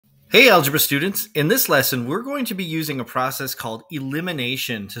Hey, algebra students. In this lesson, we're going to be using a process called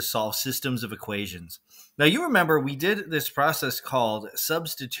elimination to solve systems of equations. Now, you remember we did this process called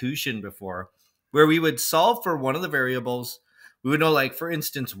substitution before, where we would solve for one of the variables. We would know, like, for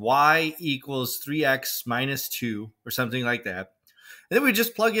instance, y equals 3x minus 2 or something like that. And then we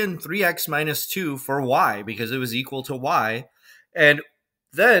just plug in 3x minus 2 for y because it was equal to y. And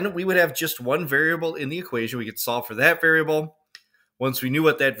then we would have just one variable in the equation. We could solve for that variable. Once we knew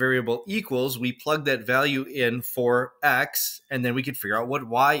what that variable equals, we plugged that value in for x, and then we could figure out what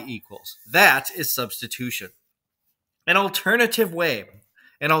y equals. That is substitution. An alternative way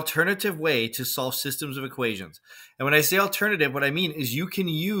to solve systems of equations. And when I say alternative, what I mean is you can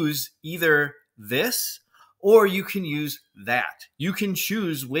use either this or you can use that. You can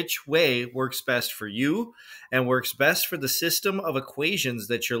choose which way works best for you and works best for the system of equations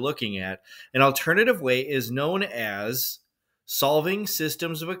that you're looking at. An alternative way is known as solving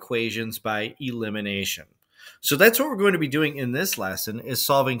systems of equations by elimination. So that's what we're going to be doing in this lesson, is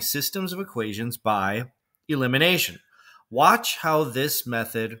solving systems of equations by elimination. Watch how this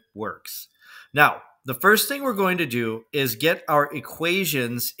method works. Now, the first thing we're going to do is get our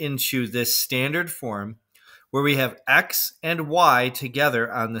equations into this standard form where we have x and y together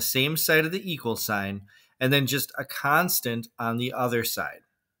on the same side of the equal sign, and then just a constant on the other side.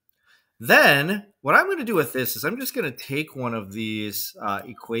 Then what I'm going to do with this is I'm just going to take one of these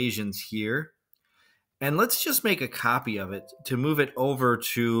equations here, and let's just make a copy of it to move it over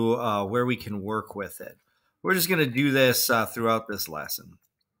to where we can work with it. We're just going to do this throughout this lesson.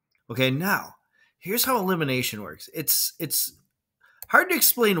 Okay, now here's how elimination works. It's hard to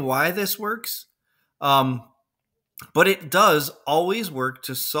explain why this works, but it does always work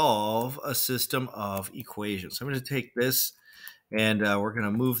to solve a system of equations. So I'm going to take this and we're going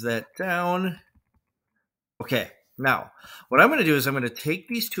to move that down. Okay, now what I'm going to do is I'm going to take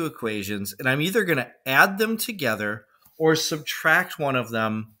these two equations and I'm either going to add them together or subtract one of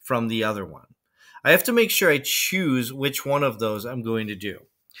them from the other one. I have to make sure I choose which one of those I'm going to do.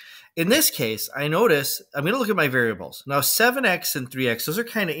 In this case, I notice I'm going to look at my variables. Now, 7x and 3x, those are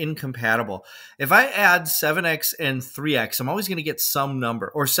kind of incompatible. If I add 7x and 3x, I'm always going to get some number.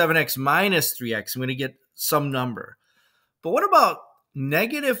 Or 7x minus 3x, I'm going to get some number. But what about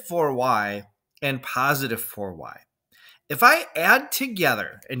negative 4y and positive 4y? If I add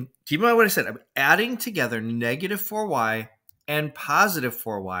together, and keep in mind what I said, I'm adding together negative 4y and positive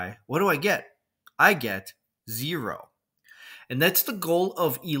 4y, what do I get? I get 0. And that's the goal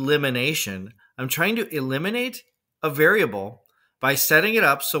of elimination. I'm trying to eliminate a variable by setting it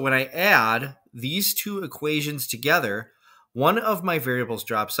up so when I add these two equations together, one of my variables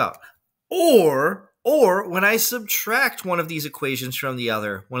drops out. Or when I subtract one of these equations from the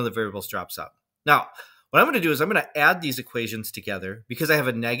other, one of the variables drops out. Now, what I'm going to do is I'm going to add these equations together because I have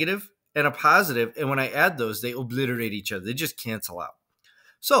a negative and a positive, and when I add those, they obliterate each other. They just cancel out.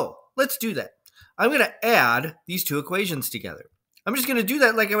 So let's do that. I'm going to add these two equations together. I'm just going to do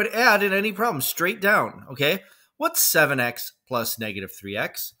that like I would add in any problem, straight down, okay? What's 7x plus negative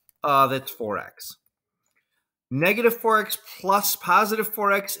 3x? That's 4x. Negative 4x plus positive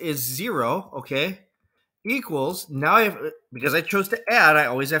 4x is 0, okay? Equals, now I have, because I chose to add, I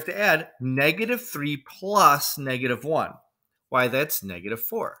always have to add negative 3 plus negative 1. Why, that's negative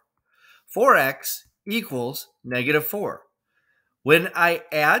 4. 4x equals negative 4. When I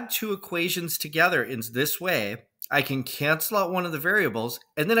add two equations together in this way, I can cancel out one of the variables,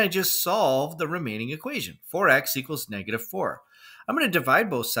 and then I just solve the remaining equation. 4x equals negative 4. I'm going to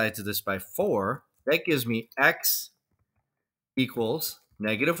divide both sides of this by 4. That gives me x equals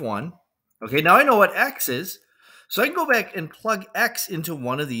negative 1. Okay, now I know what x is, so I can go back and plug x into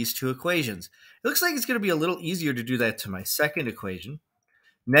one of these two equations. It looks like it's going to be a little easier to do that to my second equation.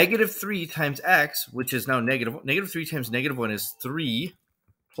 Negative 3 times x, which is now negative 3 times negative 1 is 3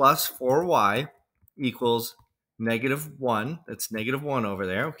 plus 4y equals negative 1. That's negative 1 over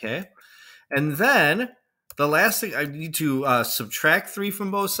there, okay? And then the last thing, I need to subtract 3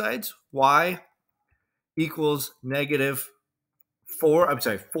 from both sides. Y equals negative 4. I'm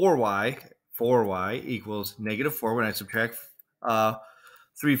sorry, 4y. 4y equals negative 4 when I subtract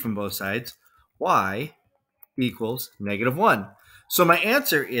 3 from both sides. Y equals negative 1. So my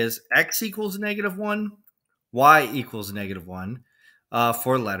answer is x equals negative 1, y equals negative 1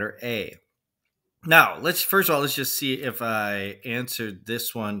 for letter A. Now, first of all, let's just see if I answered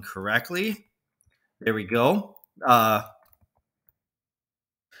this one correctly. There we go. First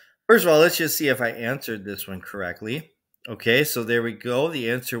of all, let's just see if I answered this one correctly. Okay, so there we go.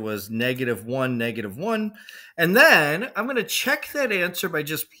 The answer was negative 1, negative 1. And then I'm going to check that answer by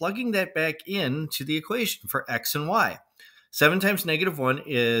just plugging that back into the equation for x and y. 7 times negative 1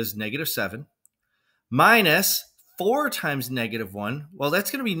 is negative 7. Minus 4 times negative 1, well,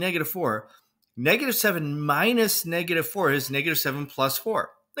 that's going to be negative 4. Negative 7 minus negative 4 is negative 7 plus 4.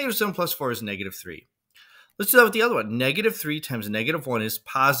 Negative 7 plus 4 is negative 3. Let's do that with the other one. Negative 3 times negative 1 is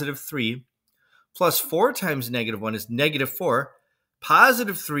positive 3. Plus 4 times negative 1 is negative 4.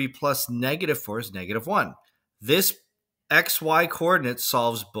 Positive 3 plus negative 4 is negative 1. This xy coordinate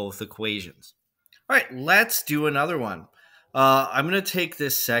solves both equations. All right, let's do another one. I'm going to take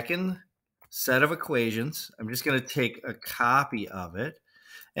this second set of equations. I'm just going to take a copy of it,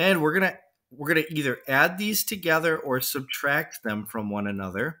 and we're going to either add these together or subtract them from one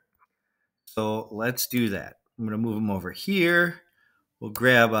another. So let's do that. I'm going to move them over here. We'll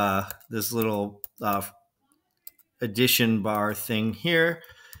grab this little addition bar thing here,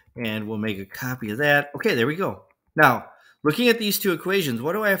 and we'll make a copy of that. Okay, there we go. Now, looking at these two equations,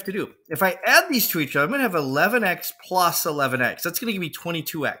 what do I have to do? If I add these to each other, I'm going to have 11x plus 11x. That's going to give me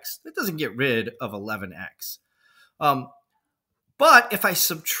 22x. That doesn't get rid of 11x. But if I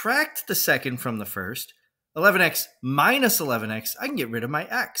subtract the second from the first, 11x minus 11x, I can get rid of my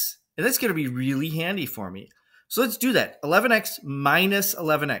x. And that's going to be really handy for me. So let's do that. 11x minus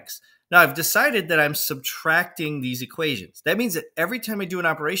 11x. Now, I've decided that I'm subtracting these equations. That means that every time I do an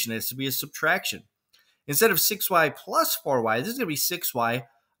operation, it has to be a subtraction. Instead of 6y plus 4y, this is going to be 6y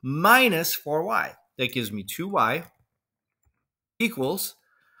minus 4y. That gives me 2y equals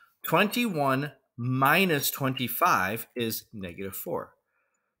 21 minus 25 is negative 4.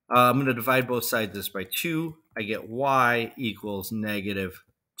 I'm going to divide both sides of this by 2. I get y equals negative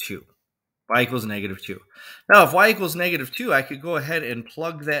 2. Y equals negative 2. Now, if y equals negative 2, I could go ahead and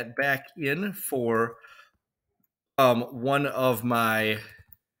plug that back in for one of my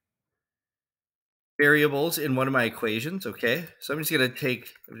variables in one of my equations. Okay, so I'm just going to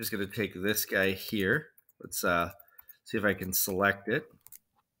take this guy here. Let's see if I can select it.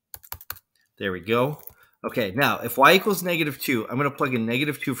 There we go. Okay, now if y equals negative 2, I'm going to plug in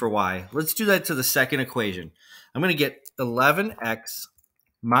negative 2 for y. Let's do that to the second equation. I'm going to get 11x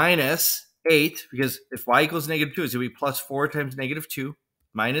minus 8, because if y equals negative 2, it's going to be plus 4 times negative 2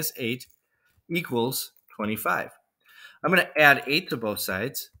 minus 8 equals 25. I'm going to add 8 to both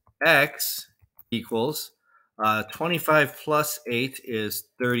sides. X equals 25 plus 8 is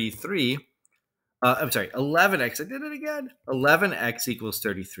 33. I'm sorry, 11x. I did it again. 11x equals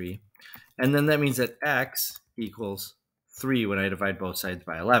 33. And then that means that x equals 3 when I divide both sides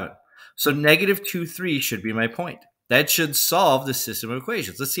by 11. So negative 2, 3 should be my point. That should solve the system of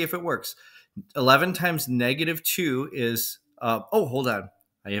equations. Let's see if it works. 11 times negative 2 is, hold on.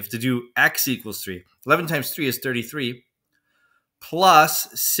 I have to do x equals 3. 11 times 3 is 33. Plus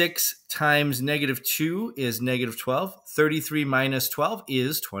 6 times negative 2 is negative 12. 33 minus 12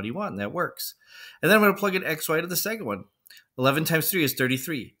 is 21. That works. And then I'm going to plug in xy to the second one. 11 times 3 is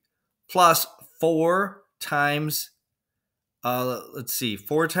 33. Plus 4 times,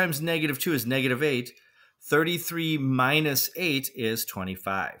 4 times negative 2 is negative 8. 33 minus 8 is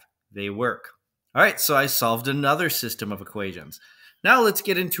 25. They work. All right, so I solved another system of equations. Now let's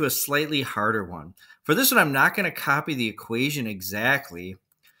get into a slightly harder one. For this one, I'm not going to copy the equation exactly.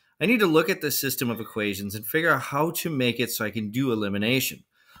 I need to look at the system of equations and figure out how to make it so I can do elimination.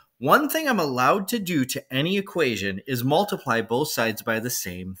 One thing I'm allowed to do to any equation is multiply both sides by the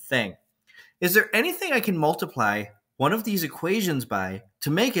same thing. Is there anything I can multiply one of these equations by to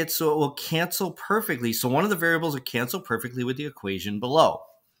make it so it will cancel perfectly, so one of the variables will cancel perfectly with the equation below?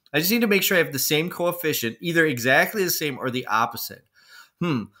 I just need to make sure I have the same coefficient, either exactly the same or the opposite.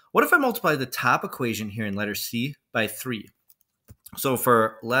 What if I multiply the top equation here in letter C by 3? So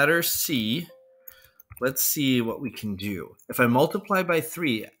for letter C, let's see what we can do. If I multiply by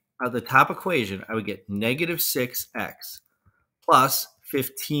 3, the top equation, I would get negative 6x plus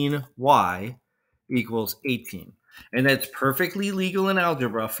 15y equals 18. And that's perfectly legal in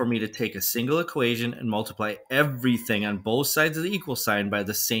algebra for me to take a single equation and multiply everything on both sides of the equal sign by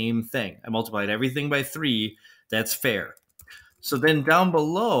the same thing. I multiplied everything by 3. That's fair. So then down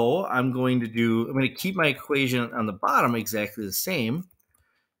below, I'm going to keep my equation on the bottom exactly the same.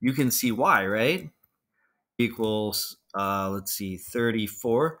 You can see y, right? Equals,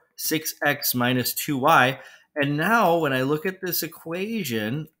 34, 6x minus 2y. And now when I look at this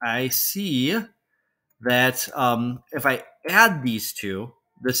equation, I see that if I add these two,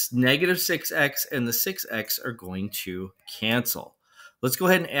 this negative 6x and the 6x are going to cancel. Let's go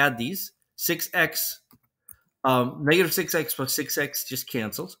ahead and add these. 6x, negative 6x plus 6x just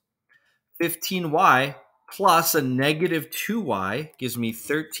cancels. 15y plus a negative 2y gives me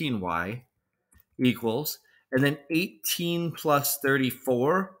 13y equals, and then 18 plus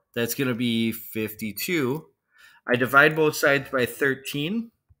 34, that's going to be 52. I divide both sides by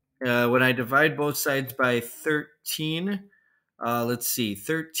 13. When I divide both sides by 13, let's see,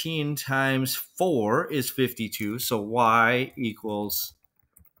 13 times 4 is 52. So y equals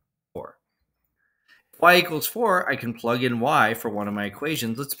 4. If y equals 4, I can plug in y for one of my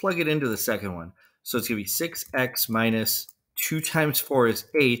equations. Let's plug it into the second one. So it's going to be 6x minus 2 times 4 is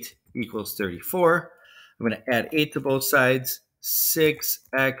 8 equals 34. I'm going to add 8 to both sides.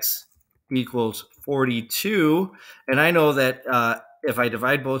 6x equals 42. And I know that if I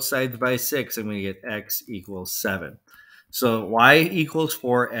divide both sides by 6, I'm going to get x equals 7. So y equals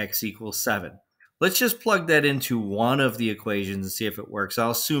 4, x equals 7. Let's just plug that into one of the equations and see if it works.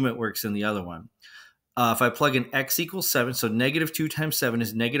 I'll assume it works in the other one. If I plug in x equals 7, so negative 2 times 7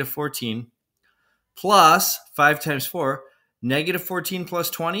 is negative 14, plus 5 times 4, negative 14 plus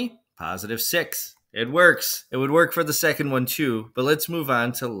 20, positive 6. It works. It would work for the second one too, but let's move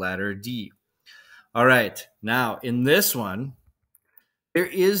on to letter D. All right, now in this one, there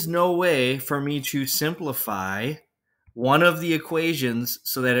is no way for me to simplify one of the equations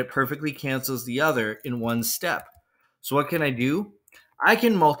so that it perfectly cancels the other in one step. So what can I do? I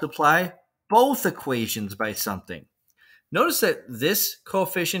can multiply both equations by something. Notice that this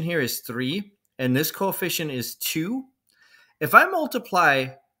coefficient here is 3 and this coefficient is 2. If I multiply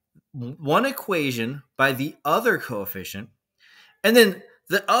one equation by the other coefficient and then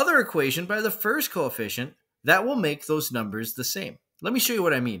the other equation by the first coefficient, that will make those numbers the same. Let me show you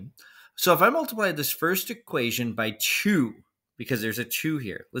what I mean. So if I multiply this first equation by 2, because there's a 2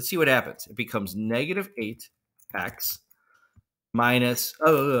 here, let's see what happens. It becomes negative 8x minus,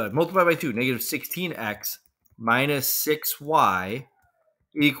 multiply by 2, negative 16x minus 6y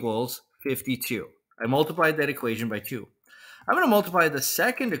equals 52. I multiplied that equation by 2. I'm going to multiply the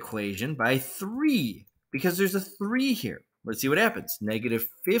second equation by 3 because there's a 3 here. Let's see what happens. Negative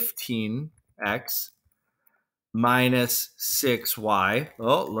 15x minus 6y.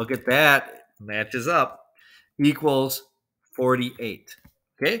 Oh, look at that. Matches up. Equals 48.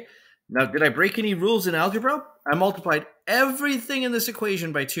 Okay. Now, did I break any rules in algebra? I multiplied everything in this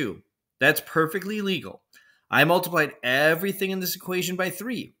equation by 2. That's perfectly legal. I multiplied everything in this equation by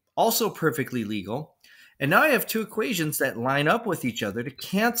 3. Also perfectly legal. And now I have two equations that line up with each other to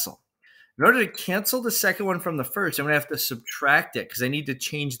cancel. In order to cancel the second one from the first, I'm going to have to subtract it because I need to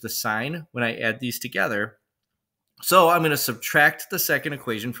change the sign when I add these together. So I'm going to subtract the second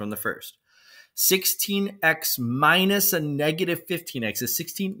equation from the first. 16x minus a negative 15x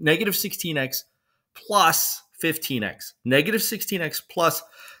is negative 16x plus 15x. Negative 16x plus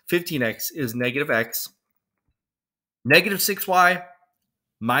 15x is negative x. Negative 6y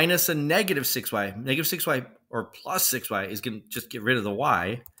minus a negative 6y. Negative 6y or plus 6y is going to just get rid of the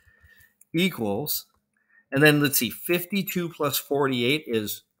y equals, and then let's see, 52 plus 48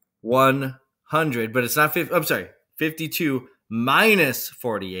 is 100, but it's not 50. I'm sorry, 52 minus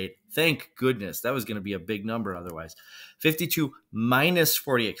 48. Thank goodness. That was going to be a big number otherwise. 52 minus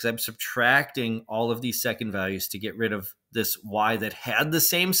 48, because I'm subtracting all of these second values to get rid of this y that had the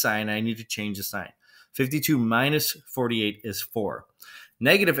same sign. I need to change the sign. 52 minus 48 is 4.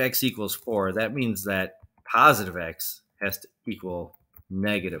 Negative x equals 4. That means that positive x has to equal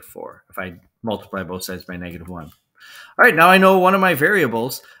negative 4 if I multiply both sides by negative 1. All right, now I know one of my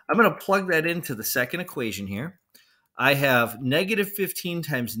variables. I'm going to plug that into the second equation here. I have negative 15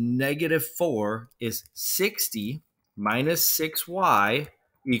 times negative 4 is 60 minus 6y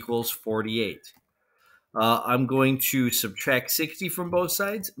equals 48. I'm going to subtract 60 from both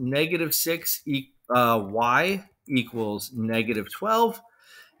sides. Negative 6 y equals negative 12.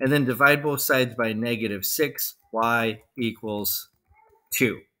 And then divide both sides by negative 6, y equals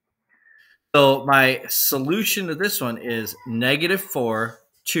 2. So my solution to this one is negative 4,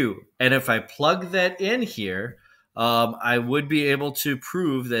 2. And if I plug that in here, I would be able to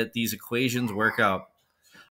prove that these equations work out.